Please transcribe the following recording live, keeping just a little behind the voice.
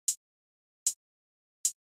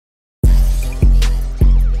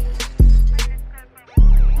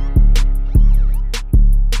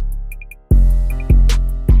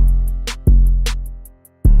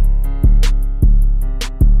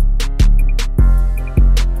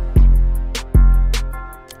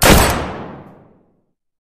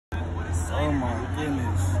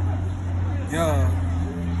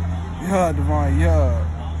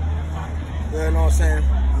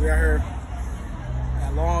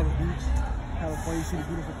on the beach, having fun. You see the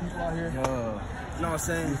beautiful people out here. Yo. You know what I'm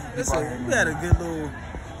saying? We had a good little,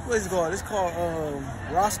 what is it called? It's called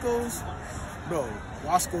Roscoe's. Bro,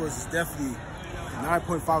 Roscoe's is definitely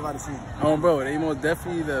 9.5 out of 10. Oh, bro, they most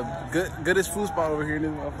definitely the goodest food spot over here in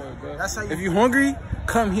this motherfucker, bro. That's how you. If you hungry,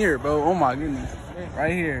 come here, bro. Oh my goodness,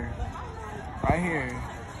 right here, right here.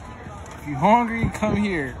 If you hungry, come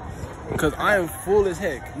here, cause I am full as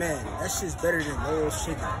heck. Man, that shit's better than Lowell's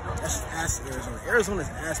chicken. That's just ass Arizona. Arizona's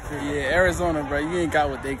ass period. Yeah, Arizona, bro. You ain't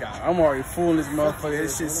got what they got. I'm already full in this motherfucker.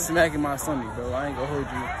 This shit's smacking my stomach, bro. I ain't gonna hold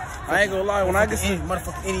you. I ain't gonna lie. When I get some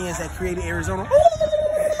motherfucking Indians that created Arizona.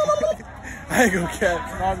 I ain't gonna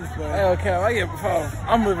cap. I ain't gonna cap.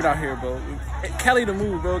 I'm living out here, bro. Cali the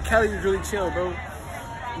move, bro. Cali is really chill, bro.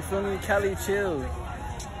 You feel me? Cali chill.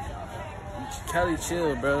 Cali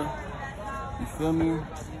chill, bro. You feel me?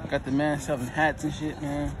 Got the man selling hats and shit,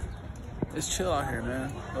 man. It's chill out here,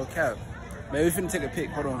 man. No cap. Man, we finna take a pic.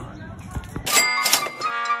 Hold on.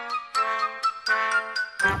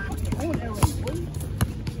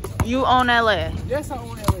 You own LA? Yes, I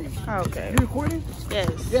own LA. Okay. You recording? Yes.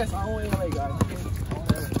 Yes, I own LA, guys.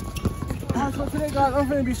 Alright, so today, guys, I'm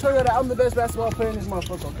finna be showing you that I'm the best basketball player in this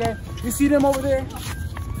motherfucker, okay? You see them over there?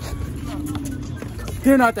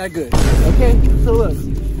 They're not that good, okay? So look,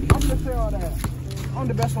 I'm gonna say all that. I'm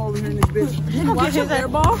the best one over here in this bitch. You gonna get his ass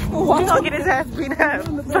ball? You gonna get his ass beat up?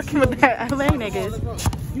 Fucking with that LA niggas.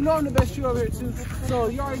 You know I'm the best shoe over here too. So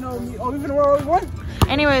you already know me. Oh, we finna roll one?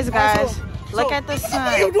 Anyways, guys, look at the sun.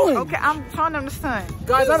 What are you doing? Okay, I'm showing them the sun.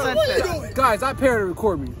 Guys, what are you doing? Guys, I pay her to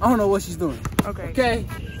record me. I don't know what she's doing. Okay. Okay?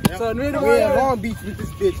 Yep. So near the Long Beach with this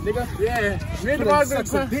bitch, nigga. Yeah. Near the bar,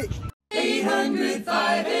 sucks a dick.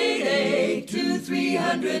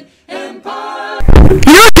 800-588-2300 Empire.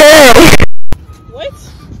 You're dead. What?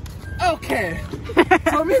 Okay.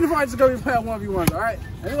 So me and the bar just gonna be playing 1v1s, alright?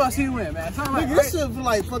 And we're gonna see who win, man. Nigga, this shit feel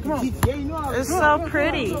like fucking GTA. You know how it's so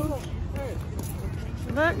pretty.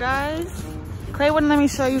 Look, guys. Clay wouldn't let me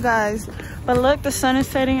show you guys. But look, the sun is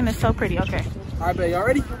setting and it's so pretty. Okay. Alright, bet. Y'all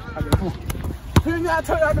ready? Alright, come on. I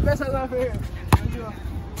told you I'm the best out here.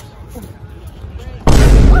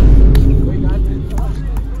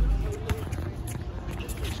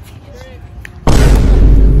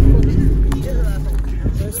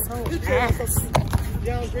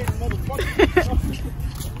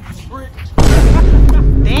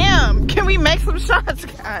 Damn, can we make some shots,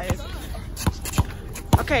 guys?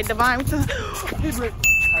 Okay, Divine. Okay.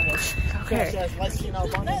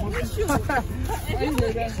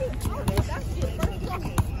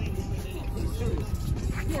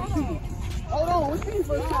 Hold on, what's she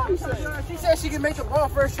first shot? She said she can make the ball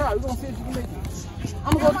first shot. We're gonna see if she can make it.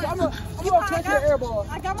 I'm gonna catch her air ball.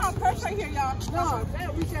 I got my purse right here, y'all. No,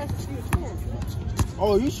 man, we can't see the score.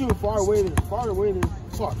 Oh, you shooting farther away than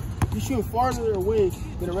fuck. You shooting farther away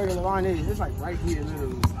than a regular line is. It's like right here,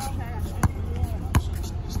 literally.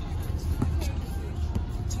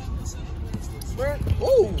 Okay.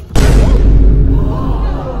 Ooh.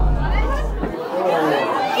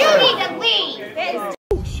 You need to leave.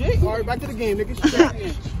 Oh shit! All right, back to the game, nigga. All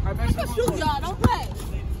right, back to the Shoot, y'all. Don't play.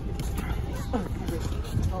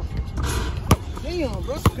 Damn,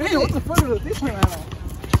 bro. Damn, what the fuck is this thing out?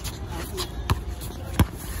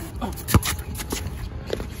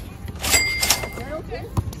 Okay.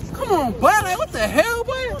 Come on, bud. Like, what the hell,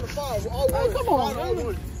 bud? Come on,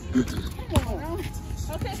 man.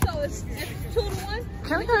 Okay, so it's 2-1.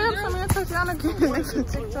 Can we hurry up some and Tatiana get make some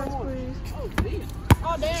TikToks, please?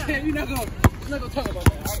 Oh, damn. Yeah, you're not gonna talk about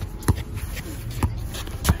that, all right?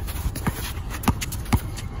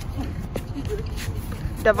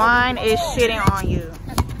 Divine is shitting on you. You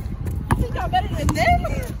think y'all better than them?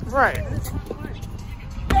 Right.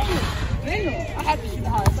 Damn, I have to shoot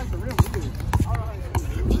high. It's like the real dude.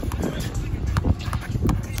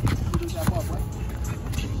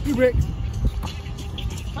 You Rick.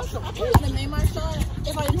 I probably would have made my shot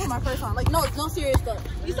if I didn't hit my first one. Like, no serious stuff.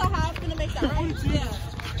 You saw how I was gonna make that, right? Yeah.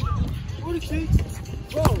 What the cheeks?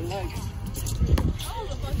 Bro, like.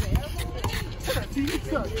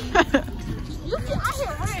 You see, I hit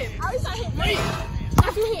rim. At least I hit rim.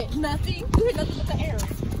 How'd you hit? Nothing. You hit nothing but the air.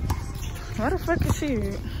 Where the fuck is she?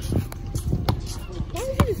 Why was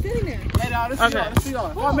you just sitting there? Hey, now, let's see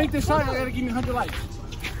y'all. If I make this shot, I gotta give me 100 likes.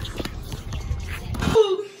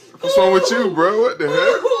 What's wrong with you, bro? What the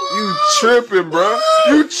heck? You tripping, bro?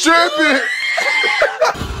 You tripping?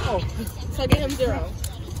 Oh, so get him 0.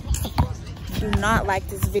 Do not like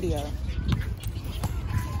this video.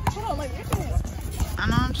 Hold on, like, I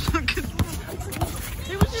know I'm joking.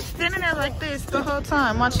 He was just standing there like this the whole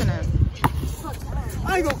time watching him.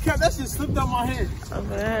 I ain't gonna cap. That shit slipped out my hand.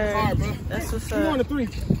 Okay. All right, bro. That's what's You on up. the 3.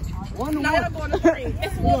 1 to 1. I'm going to 3.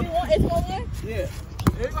 It's It's 1-1? Yeah.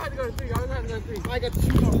 Everybody have to go to 3. I don't have to go to 3. I got the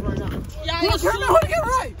shoot off right now. Yeah, Who turn me on to get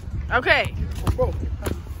right? Okay. Bro.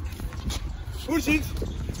 Who the cheeks?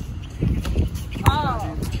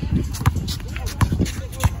 Oh.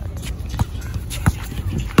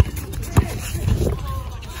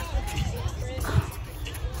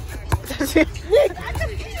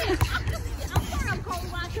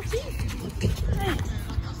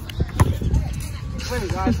 Wait,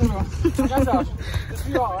 guys, hold on. I got y'all. It's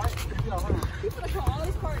you all, right? It's you all, hold on. He's gonna cut all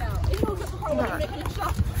this part out. He's gonna cut the part where he's making it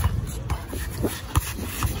shot.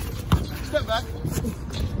 Step back.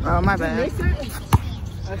 Oh, my bad.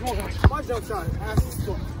 Alright, come on, guys. My jump shot. Ass is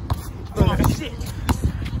short. Oh, shit.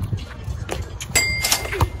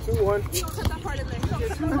 2-1. He's gonna cut that part in there. He's gonna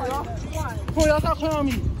cut that part in there. Come on, y'all, stop playing on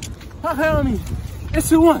me. Stop playing on me. It's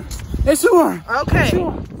 2-1. It's 2-1. Okay. It's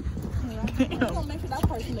 2-1. He's gonna make sure that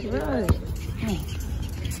part's in there. Right.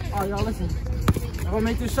 Alright, y'all, listen. If I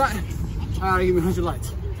make this shot, alright, give me 100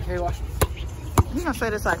 lights. Okay, watch. He's gonna say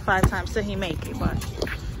this like 5 times till he make it, but.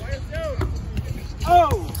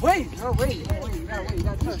 Oh, wait. Oh, wait. You gotta wait. You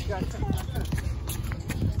gotta touch.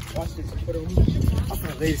 Watch this. Put it on me. I'm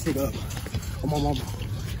gonna lay this thing up. On my mama.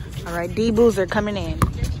 All right, D-boos are coming in.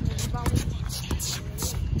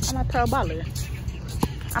 I'm a pro baller.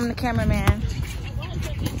 I'm the cameraman.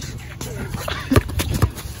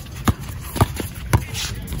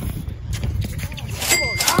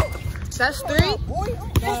 That's 3?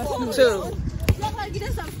 2.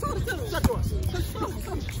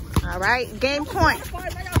 All right, game point.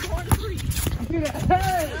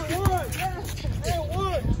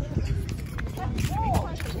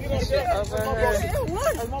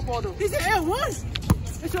 He said L1.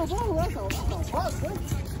 It's your ball. That's a ball.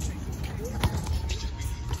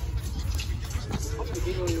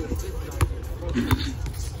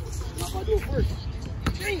 I'll do it first.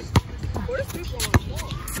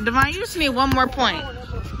 Devon, you just need 1 more point.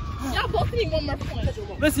 Y'all both need 1 more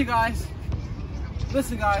point. Listen, guys.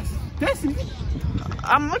 Listen.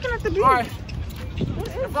 I'm looking at the beat. All right.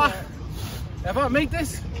 If I make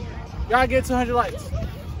this, y'all get 200 likes.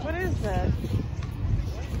 What is that?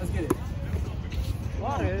 Let's get it.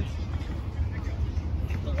 Water.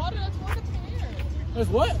 The water that's going up in the air. That's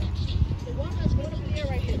what? The water that's going up in the air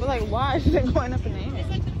right here. But like, why is it going up in the air? It's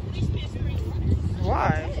like the policeman's screen.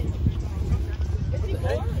 Why? Is he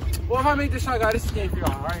bored? Well, if I make this shot, guys, this is game for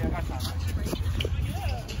y'all. All right, I got y'all.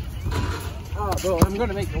 Oh, bro, I'm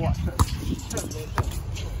gonna make it. Watch.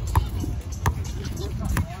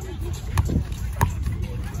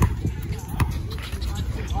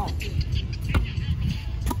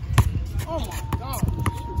 Oh my God.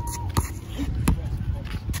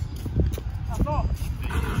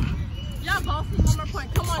 Y'all both need 1 more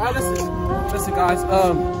point. Come on. All right, listen, guys.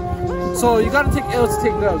 So you gotta take L's to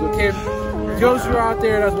take dubs, okay? Girls, you're out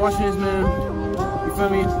there that's watching this, man. You feel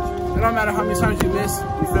me? It don't matter how many times you miss.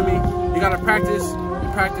 You feel me? You gotta practice.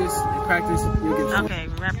 You practice. You'll get it. Okay,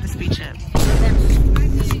 wrap the speech up.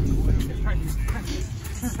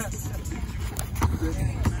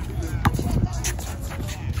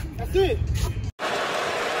 That's it.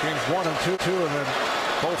 Games 1 and 2, and then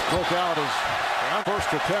both broke out as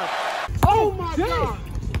first attempt. Oh my God.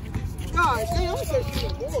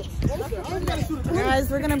 Guys,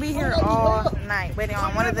 we're gonna be here all night waiting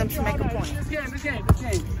on one of them to make a point. This game right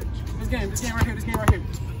here.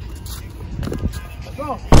 Let's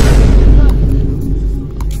go.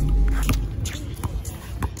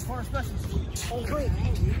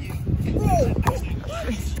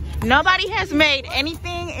 Nobody has made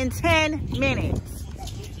anything in 10 minutes.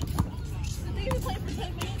 The thing is playing for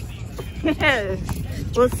 10 minutes. Yes.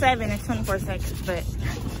 Well, 7 and 24 seconds, but.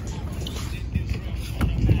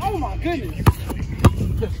 Oh my goodness.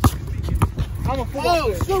 I'm a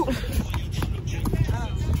football player.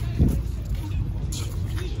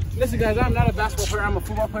 Listen, guys, I'm not a basketball player. I'm a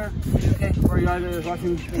football player. Okay, for you guys that are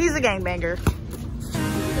watching. He's a gangbanger.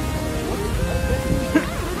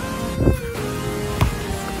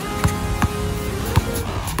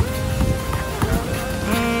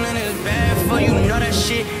 And it's bad for you, know that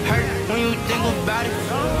shit hurt when you think about it. I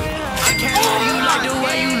can't love you like the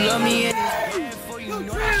way you love me. And it's bad for you, know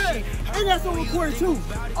that shit hurt. And that's on recording too.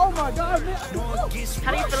 Oh my God, man.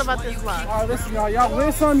 How do you feel about this vlog? All right, listen, y'all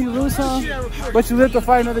win some, you lose some, but you live to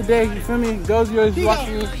fight another day. You feel me? Girls, yours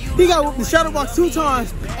watching you. He got the shadow box 2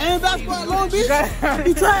 times and basketball at Long Beach. He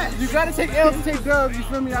tried. You gotta take L's to take dubs. You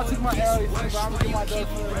feel me? I took my L. You feel me? But I'm gonna get my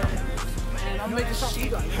dubs for it. And I'm making something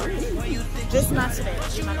for you guys. Just not today.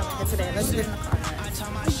 We're not gonna get today. Let's get in the car.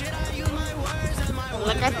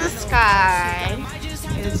 Look at the sky.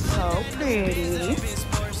 It's so pretty.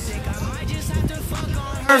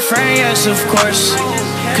 Her friend, yes, of course.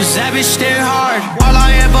 cause that bitch stay hard. All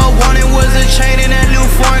I ever wanted was a chain and a new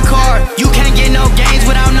foreign car. You can't get no gains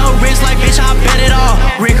without no wrist, like bitch, I bet it all.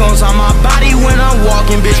 Rico's on my body when I'm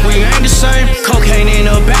walking, bitch, we ain't the same. Cocaine in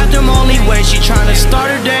the bathroom, only way she tryna start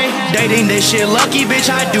her day. They think this shit lucky, bitch,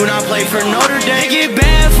 I do not play for Notre Dame. It get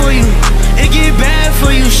bad for you, it get bad for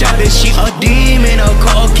you. Shot bitch, she a demon,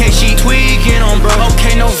 okay, she tweaking on bro.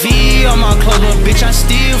 Okay, no V on my clothes, but bitch, I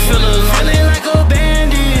still feel alive. Feeling like a bad